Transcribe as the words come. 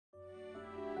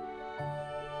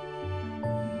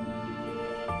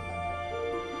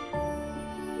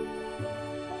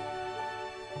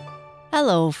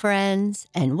Hello, friends,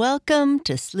 and welcome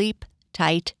to Sleep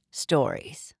Tight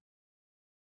Stories.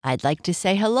 I'd like to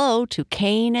say hello to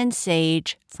Kane and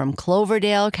Sage from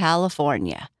Cloverdale,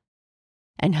 California.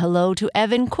 And hello to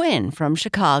Evan Quinn from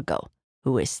Chicago,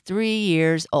 who is 3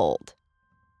 years old.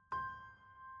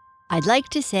 I'd like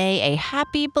to say a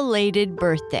happy belated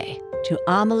birthday to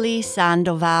Amelie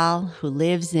Sandoval, who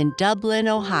lives in Dublin,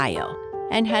 Ohio,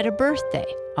 and had a birthday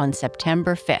on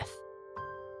September 5th.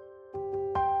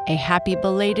 A happy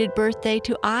belated birthday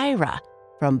to Ira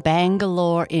from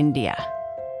Bangalore, India,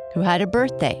 who had a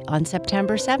birthday on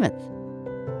September 7th.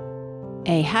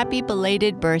 A happy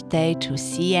belated birthday to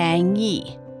Siang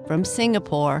Yi from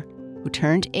Singapore, who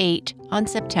turned 8 on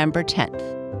September 10th.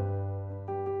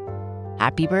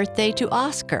 Happy birthday to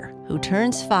Oscar, who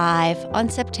turns 5 on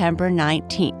September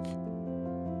 19th.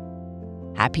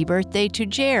 Happy birthday to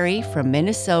Jerry from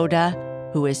Minnesota,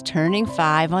 who is turning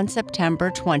 5 on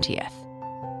September 20th.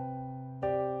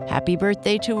 Happy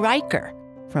birthday to Riker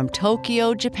from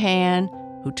Tokyo, Japan,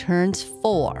 who turns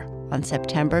 4 on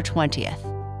September 20th.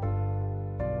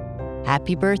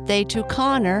 Happy birthday to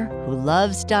Connor, who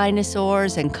loves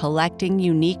dinosaurs and collecting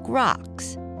unique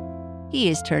rocks. He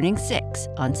is turning 6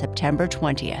 on September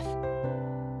 20th.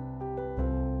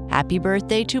 Happy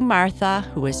birthday to Martha,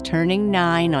 who is turning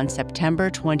 9 on September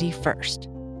 21st.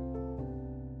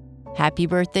 Happy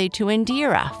birthday to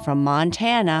Indira from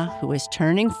Montana, who is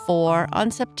turning 4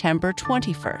 on September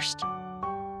 21st.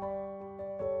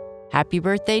 Happy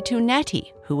birthday to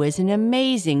Nettie, who is an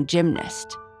amazing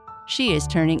gymnast. She is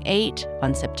turning 8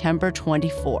 on September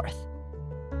 24th.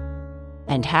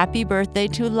 And happy birthday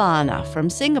to Lana from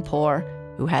Singapore,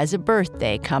 who has a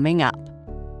birthday coming up.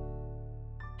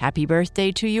 Happy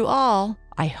birthday to you all.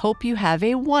 I hope you have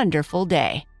a wonderful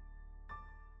day.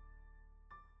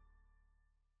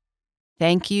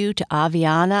 Thank you to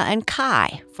Aviana and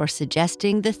Kai for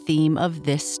suggesting the theme of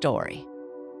this story.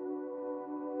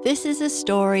 This is a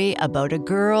story about a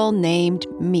girl named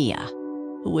Mia,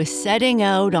 who was setting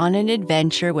out on an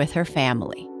adventure with her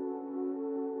family.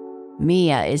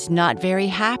 Mia is not very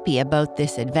happy about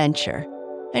this adventure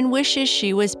and wishes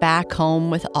she was back home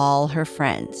with all her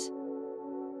friends.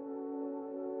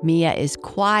 Mia is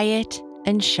quiet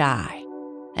and shy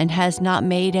and has not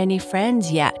made any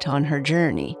friends yet on her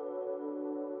journey.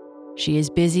 She is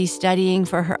busy studying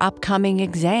for her upcoming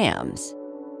exams.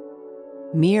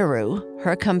 Miru,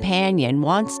 her companion,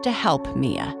 wants to help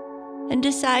Mia and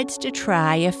decides to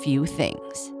try a few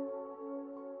things.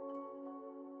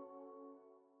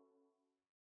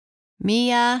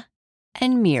 Mia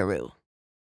and Miru.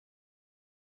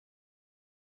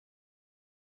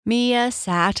 Mia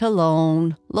sat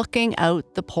alone, looking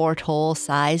out the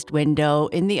porthole-sized window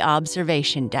in the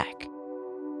observation deck,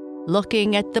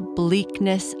 looking at the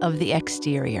bleakness of the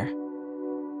exterior.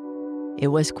 It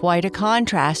was quite a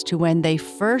contrast to when they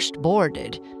first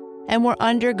boarded and were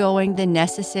undergoing the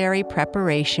necessary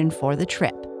preparation for the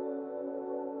trip.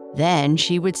 Then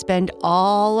she would spend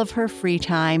all of her free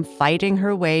time fighting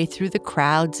her way through the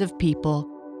crowds of people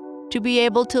to be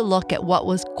able to look at what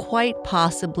was quite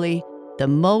possibly the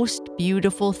most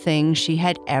beautiful thing she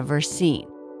had ever seen.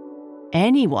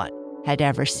 Anyone had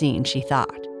ever seen, she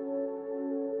thought.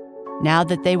 Now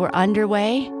that they were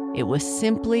underway, it was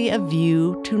simply a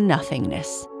view to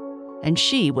nothingness, and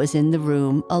she was in the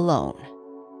room alone.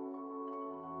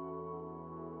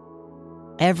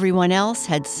 Everyone else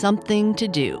had something to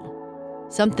do,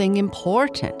 something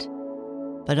important,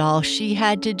 but all she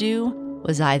had to do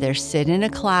was either sit in a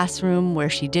classroom where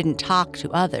she didn't talk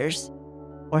to others,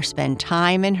 or spend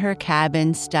time in her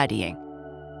cabin studying,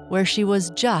 where she was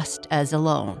just as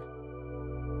alone.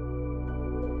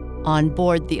 On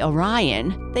board the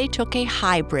Orion, they took a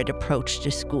hybrid approach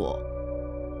to school.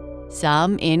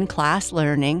 Some in-class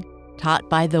learning, taught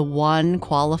by the one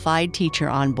qualified teacher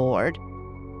on board,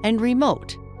 and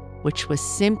remote, which was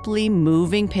simply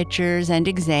moving pictures and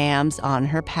exams on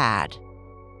her pad.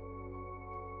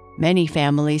 Many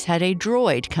families had a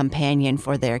droid companion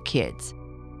for their kids,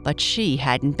 but she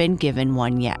hadn't been given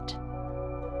one yet.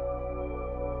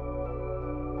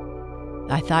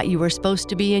 I thought you were supposed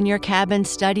to be in your cabin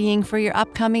studying for your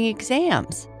upcoming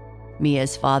exams,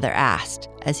 Mia's father asked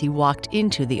as he walked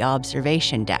into the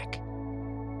observation deck.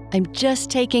 I'm just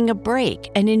taking a break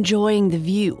and enjoying the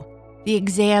view. The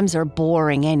exams are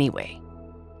boring anyway,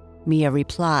 Mia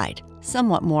replied,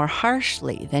 somewhat more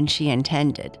harshly than she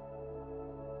intended.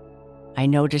 I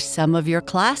noticed some of your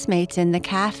classmates in the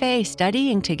cafe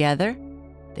studying together.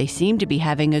 They seem to be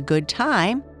having a good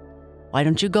time. Why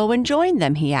don't you go and join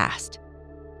them, he asked.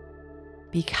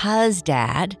 Because,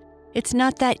 Dad, it's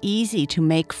not that easy to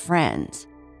make friends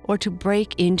or to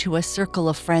break into a circle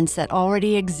of friends that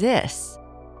already exists.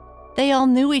 They all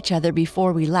knew each other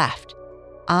before we left.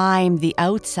 I'm the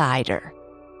outsider,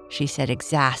 she said,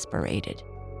 exasperated.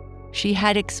 She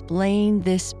had explained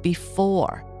this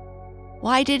before.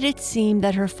 Why did it seem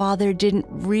that her father didn't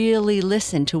really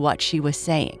listen to what she was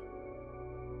saying?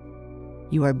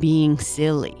 You are being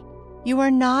silly. You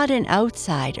are not an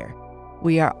outsider.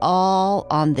 We are all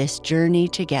on this journey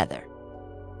together.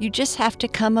 You just have to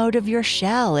come out of your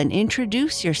shell and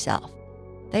introduce yourself.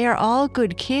 They are all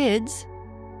good kids.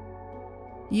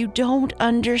 You don't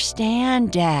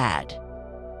understand, Dad.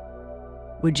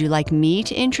 Would you like me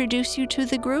to introduce you to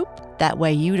the group? That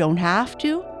way you don't have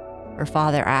to? Her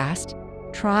father asked,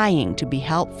 trying to be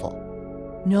helpful.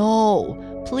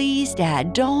 No, please,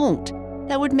 Dad, don't.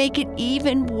 That would make it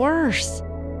even worse,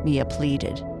 Mia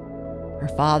pleaded. Her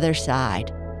father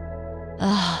sighed.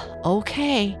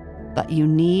 Okay, but you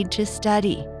need to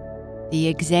study. The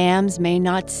exams may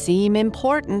not seem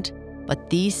important, but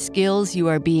these skills you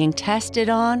are being tested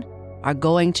on are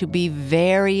going to be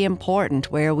very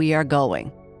important where we are going.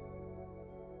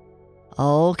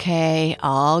 Okay,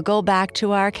 I'll go back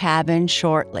to our cabin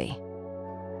shortly.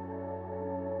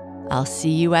 I'll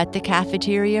see you at the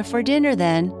cafeteria for dinner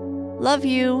then. Love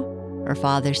you, her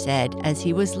father said as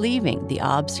he was leaving the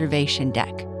observation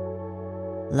deck.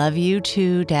 Love you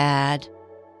too, Dad,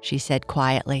 she said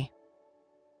quietly.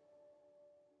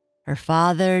 Her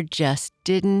father just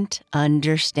didn't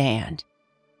understand.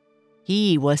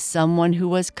 He was someone who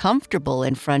was comfortable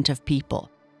in front of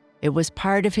people. It was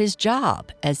part of his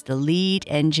job as the lead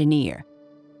engineer,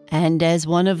 and as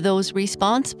one of those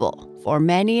responsible for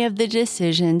many of the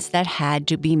decisions that had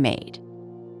to be made.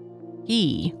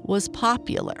 He was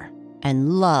popular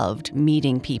and loved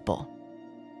meeting people.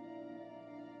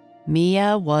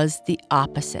 Mia was the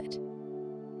opposite.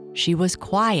 She was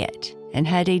quiet and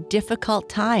had a difficult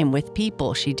time with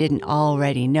people she didn't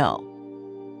already know.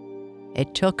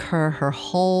 It took her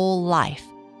whole life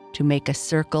to make a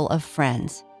circle of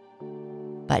friends.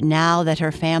 But now that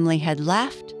her family had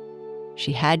left,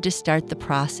 she had to start the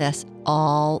process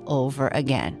all over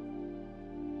again.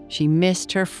 She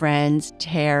missed her friends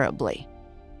terribly.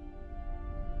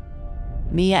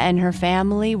 Mia and her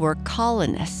family were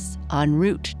colonists en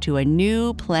route to a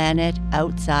new planet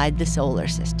outside the solar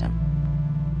system.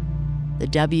 The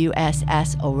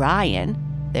WSS Orion,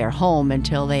 their home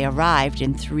until they arrived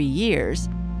in 3 years,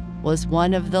 was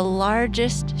one of the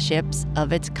largest ships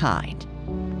of its kind,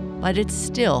 but it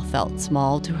still felt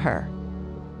small to her.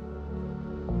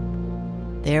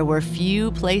 There were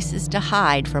few places to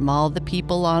hide from all the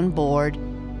people on board,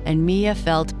 and Mia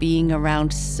felt being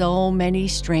around so many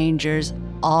strangers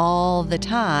all the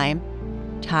time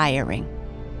tiring.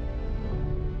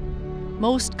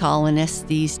 Most colonists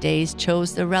these days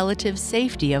chose the relative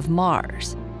safety of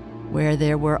Mars, where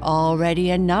there were already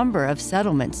a number of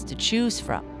settlements to choose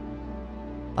from.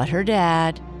 But her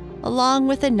dad, along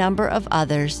with a number of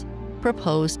others,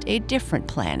 proposed a different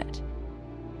planet,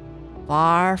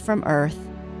 far from Earth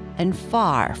and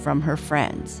far from her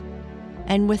friends,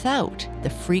 and without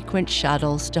the frequent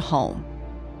shuttles to home.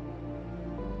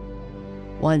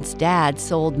 Once Dad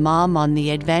sold Mom on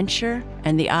the adventure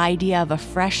and the idea of a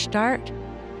fresh start,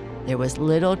 there was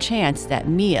little chance that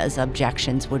Mia's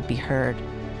objections would be heard.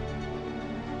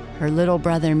 Her little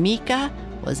brother Mika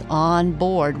was on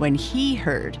board when he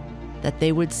heard that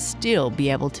they would still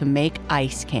be able to make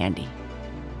ice candy.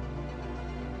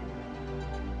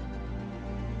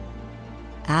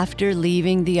 After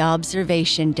leaving the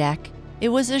observation deck, it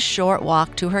was a short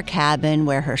walk to her cabin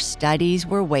where her studies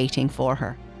were waiting for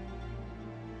her.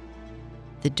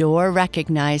 The door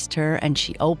recognized her and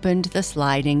she opened the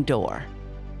sliding door.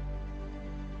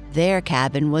 Their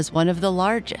cabin was one of the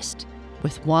largest,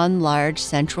 with one large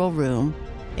central room,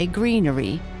 a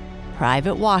greenery,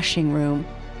 private washing room,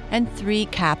 and 3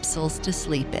 capsules to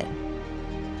sleep in.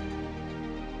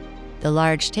 The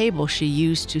large table she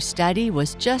used to study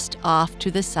was just off to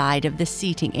the side of the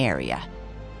seating area.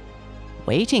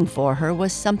 Waiting for her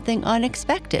was something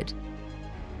unexpected.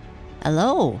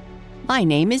 Hello, my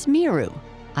name is Miru.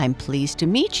 I'm pleased to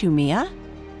meet you, Mia,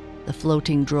 the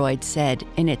floating droid said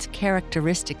in its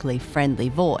characteristically friendly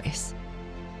voice.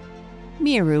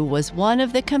 Miru was one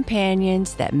of the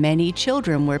companions that many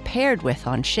children were paired with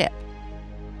on ship.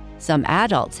 Some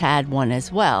adults had one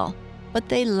as well, but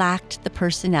they lacked the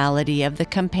personality of the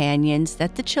companions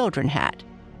that the children had.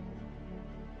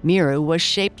 Miru was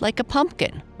shaped like a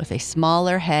pumpkin with a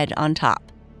smaller head on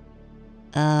top.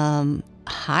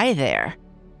 Hi there.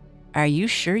 Are you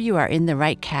sure you are in the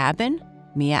right cabin?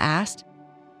 Mia asked.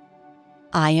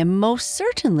 I am most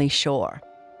certainly sure.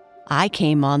 I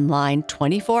came online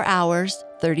 24 hours,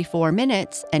 34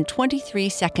 minutes, and 23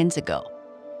 seconds ago.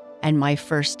 And my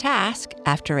first task,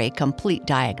 after a complete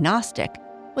diagnostic,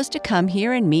 was to come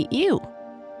here and meet you.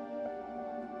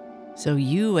 So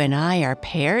you and I are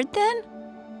paired then?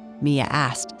 Mia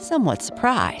asked, somewhat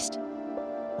surprised.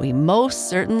 We most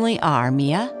certainly are,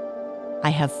 Mia.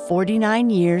 I have 49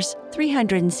 years,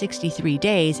 363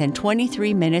 days, and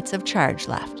 23 minutes of charge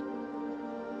left.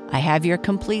 I have your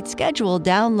complete schedule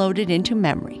downloaded into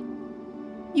memory.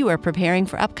 You are preparing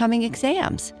for upcoming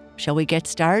exams. Shall we get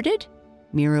started?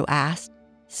 Miru asked,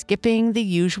 skipping the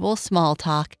usual small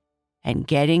talk and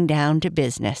getting down to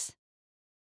business.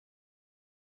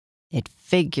 It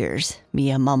figures,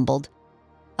 Mia mumbled.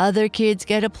 Other kids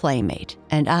get a playmate,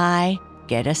 and I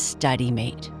get a study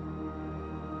mate.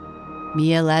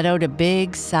 Mia let out a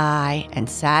big sigh and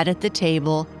sat at the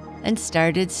table and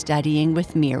started studying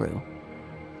with Miru.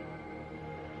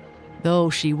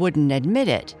 Though she wouldn't admit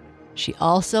it, she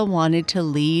also wanted to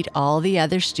lead all the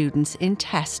other students in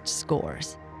test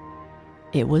scores.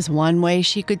 It was one way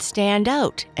she could stand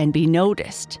out and be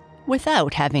noticed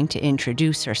without having to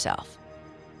introduce herself.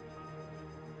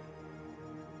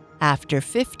 After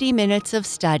 50 minutes of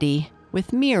study,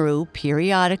 with Miru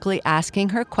periodically asking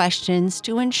her questions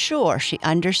to ensure she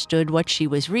understood what she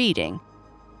was reading,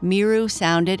 Miru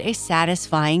sounded a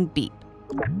satisfying beep.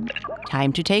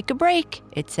 Time to take a break,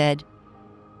 it said.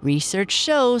 Research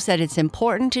shows that it's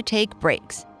important to take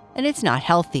breaks, and it's not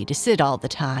healthy to sit all the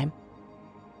time.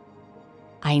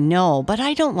 I know, but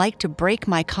I don't like to break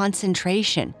my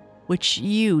concentration, which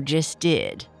you just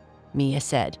did, Mia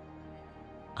said.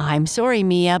 I'm sorry,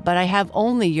 Mia, but I have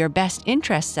only your best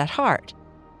interests at heart.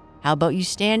 How about you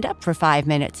stand up for 5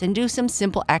 minutes and do some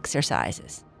simple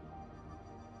exercises?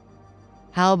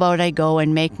 How about I go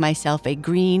and make myself a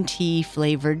green tea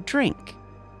flavored drink?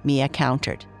 Mia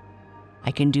countered. I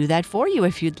can do that for you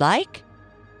if you'd like,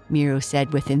 Miru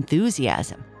said with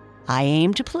enthusiasm. I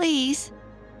aim to please.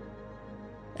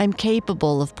 I'm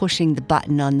capable of pushing the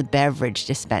button on the beverage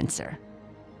dispenser.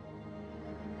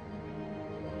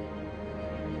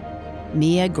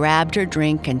 Mia grabbed her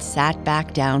drink and sat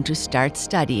back down to start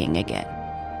studying again.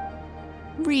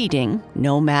 Reading,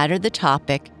 no matter the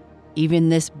topic, even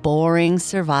this boring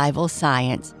survival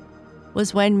science,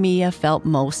 was when Mia felt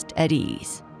most at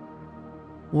ease.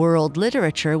 World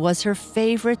literature was her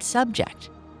favorite subject,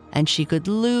 and she could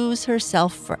lose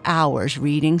herself for hours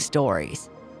reading stories,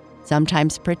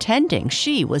 sometimes pretending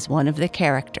she was one of the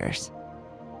characters.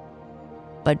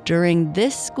 But during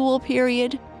this school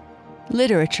period,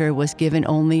 literature was given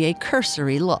only a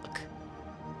cursory look.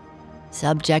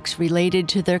 Subjects related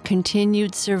to their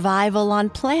continued survival on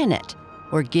planet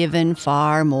were given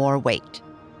far more weight.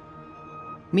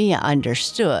 Mia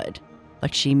understood,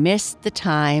 but she missed the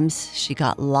times she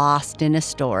got lost in a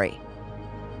story.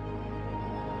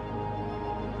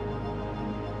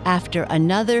 After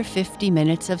another 50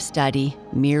 minutes of study,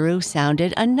 Miru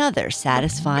sounded another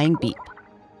satisfying beep.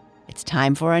 It's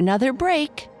time for another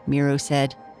break, Miru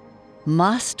said.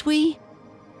 Must we?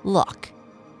 Look,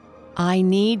 I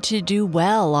need to do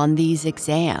well on these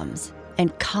exams,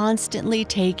 and constantly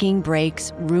taking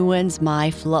breaks ruins my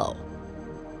flow.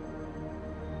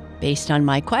 Based on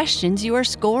my questions, you are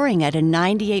scoring at a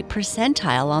 98th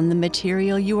percentile on the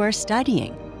material you are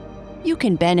studying. You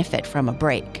can benefit from a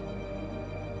break.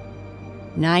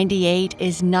 98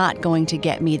 is not going to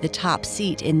get me the top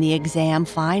seat in the exam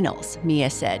finals, Mia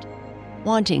said,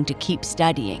 wanting to keep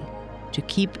studying, to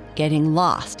keep getting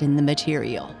lost in the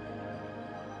material.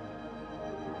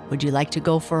 Would you like to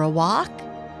go for a walk?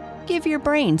 Give your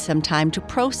brain some time to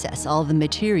process all the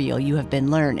material you have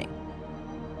been learning.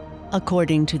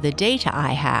 According to the data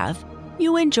I have,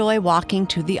 you enjoy walking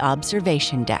to the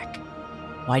observation deck.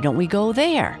 Why don't we go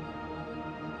there?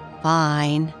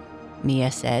 Fine, Mia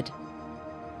said.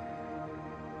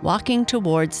 Walking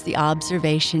towards the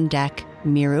observation deck,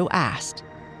 Miru asked,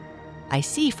 I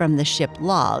see from the ship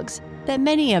logs that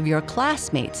many of your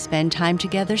classmates spend time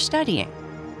together studying.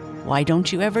 Why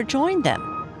don't you ever join them?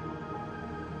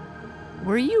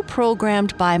 Were you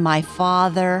programmed by my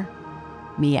father?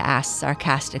 Mia asked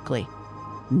sarcastically.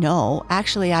 No,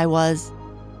 actually I was.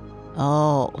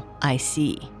 Oh, I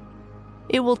see.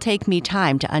 It will take me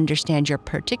time to understand your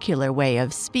particular way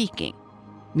of speaking,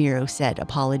 Miru said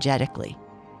apologetically.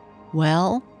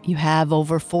 Well, you have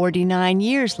over 49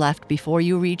 years left before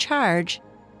you recharge.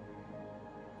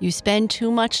 You spend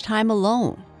too much time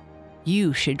alone.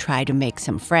 You should try to make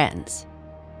some friends.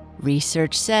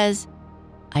 Research says,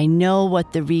 I know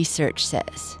what the research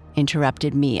says,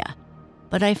 interrupted Mia,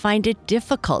 but I find it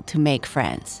difficult to make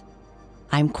friends.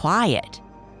 I'm quiet.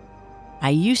 I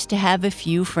used to have a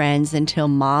few friends until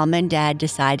Mom and Dad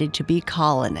decided to be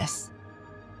colonists.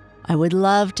 I would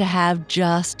love to have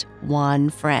just one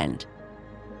friend."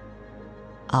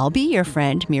 "I'll be your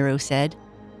friend," Miru said.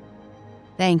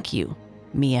 "Thank you,"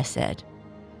 Mia said.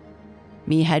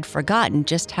 Mia had forgotten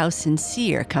just how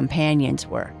sincere companions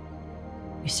were.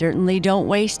 You certainly don't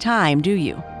waste time, do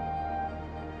you?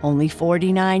 Only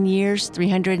 49 years,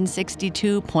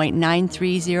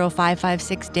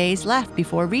 362.930,556 days left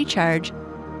before recharge.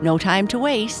 No time to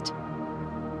waste.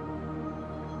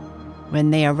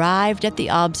 When they arrived at the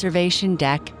observation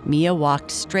deck, Mia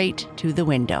walked straight to the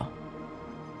window.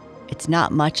 "It's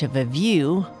not much of a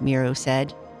view," Miru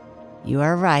said. "You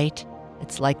are right.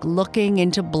 It's like looking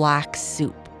into black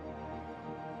soup."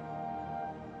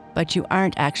 "But you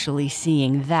aren't actually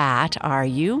seeing that, are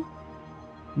you?"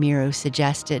 Miru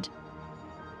suggested.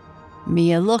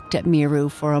 Mia looked at Miru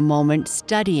for a moment,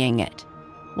 studying it,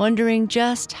 wondering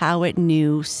just how it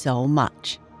knew so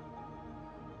much.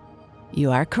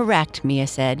 "You are correct," Mia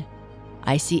said.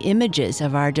 "I see images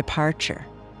of our departure.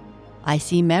 I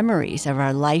see memories of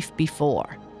our life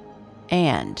before,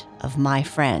 and of my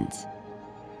friends.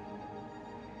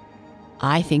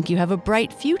 I think you have a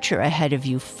bright future ahead of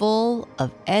you, full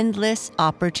of endless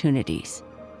opportunities.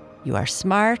 You are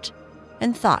smart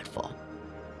and thoughtful,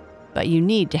 but you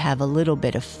need to have a little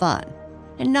bit of fun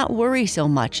and not worry so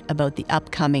much about the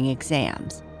upcoming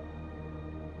exams.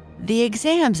 The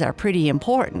exams are pretty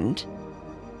important.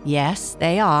 Yes,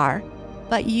 they are,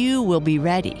 but you will be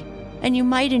ready, and you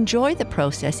might enjoy the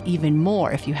process even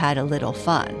more if you had a little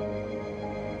fun."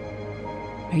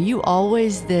 "Are you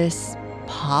always this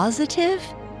positive?"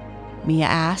 Mia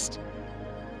asked.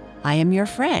 "I am your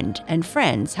friend, and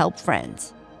friends help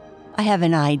friends. I have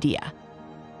an idea.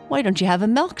 Why don't you have a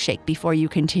milkshake before you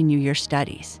continue your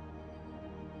studies?"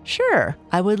 "Sure,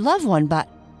 I would love one, but—"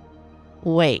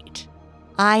 "Wait,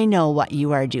 I know what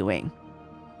you are doing.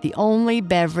 The only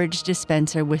beverage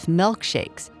dispenser with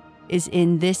milkshakes is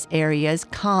in this area's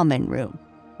common room,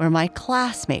 where my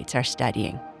classmates are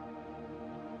studying."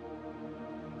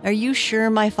 "Are you sure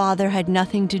my father had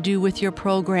nothing to do with your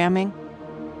programming?"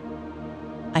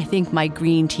 "I think my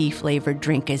green tea flavored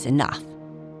drink is enough."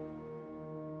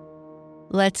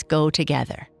 "Let's go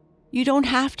together. You don't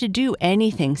have to do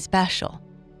anything special.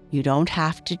 You don't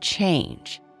have to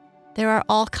change. There are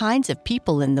all kinds of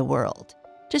people in the world.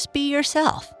 Just be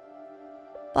yourself.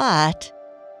 But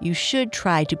you should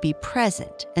try to be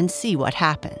present and see what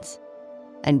happens.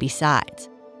 And besides,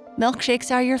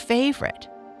 milkshakes are your favorite."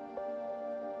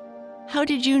 "How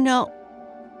did you know?"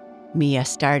 Mia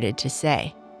started to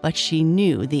say, but she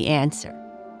knew the answer.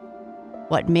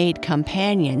 What made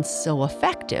companions so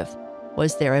effective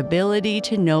was their ability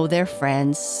to know their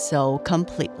friends so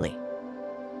completely.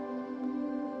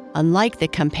 Unlike the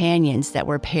companions that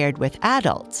were paired with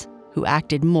adults, who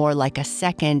acted more like a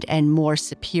second and more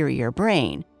superior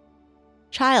brain,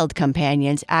 child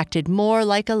companions acted more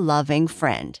like a loving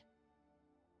friend.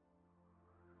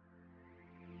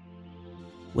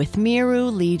 With Miru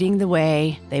leading the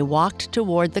way, they walked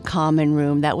toward the common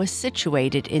room that was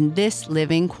situated in this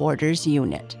living quarters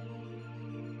unit.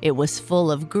 It was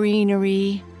full of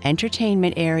greenery,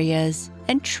 entertainment areas,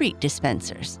 and treat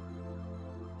dispensers.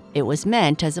 It was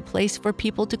meant as a place for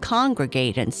people to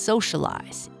congregate and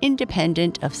socialize,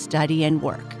 independent of study and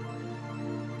work.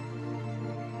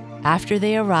 After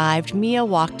they arrived, Mia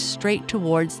walked straight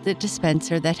towards the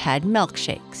dispenser that had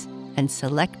milkshakes and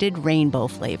selected rainbow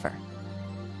flavor.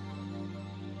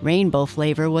 Rainbow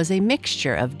flavor was a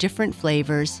mixture of different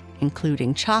flavors,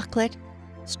 including chocolate,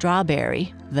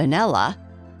 strawberry, vanilla,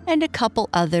 and a couple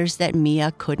others that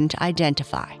Mia couldn't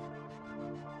identify.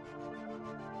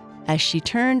 As she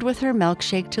turned with her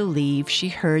milkshake to leave, she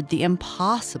heard the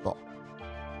impossible,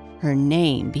 her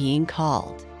name being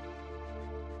called.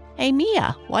 "Hey,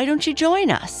 Mia, why don't you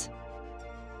join us?"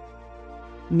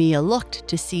 Mia looked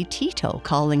to see Tito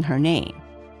calling her name.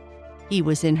 He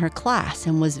was in her class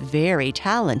and was very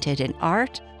talented in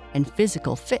art and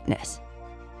physical fitness,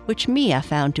 which Mia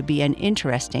found to be an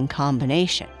interesting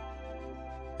combination.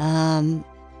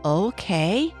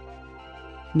 Okay,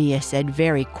 Mia said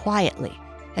very quietly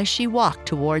as she walked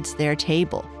towards their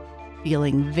table,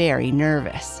 feeling very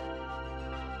nervous.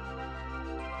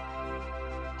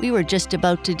 "We were just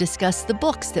about to discuss the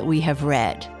books that we have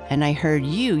read, and I heard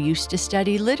you used to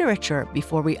study literature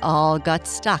before we all got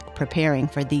stuck preparing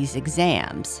for these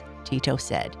exams," Tito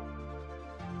said.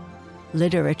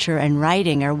 "Literature and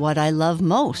writing are what I love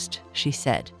most," she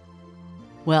said.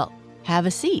 "Well, have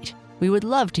a seat. We would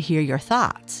love to hear your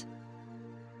thoughts."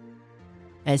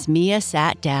 As Mia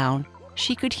sat down,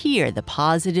 she could hear the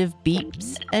positive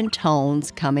beeps and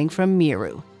tones coming from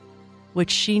Miru.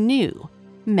 which she knew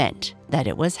meant that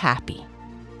it was happy.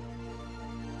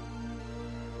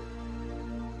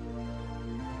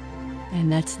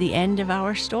 And that's the end of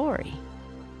our story.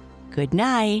 Good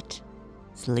night.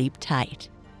 Sleep tight.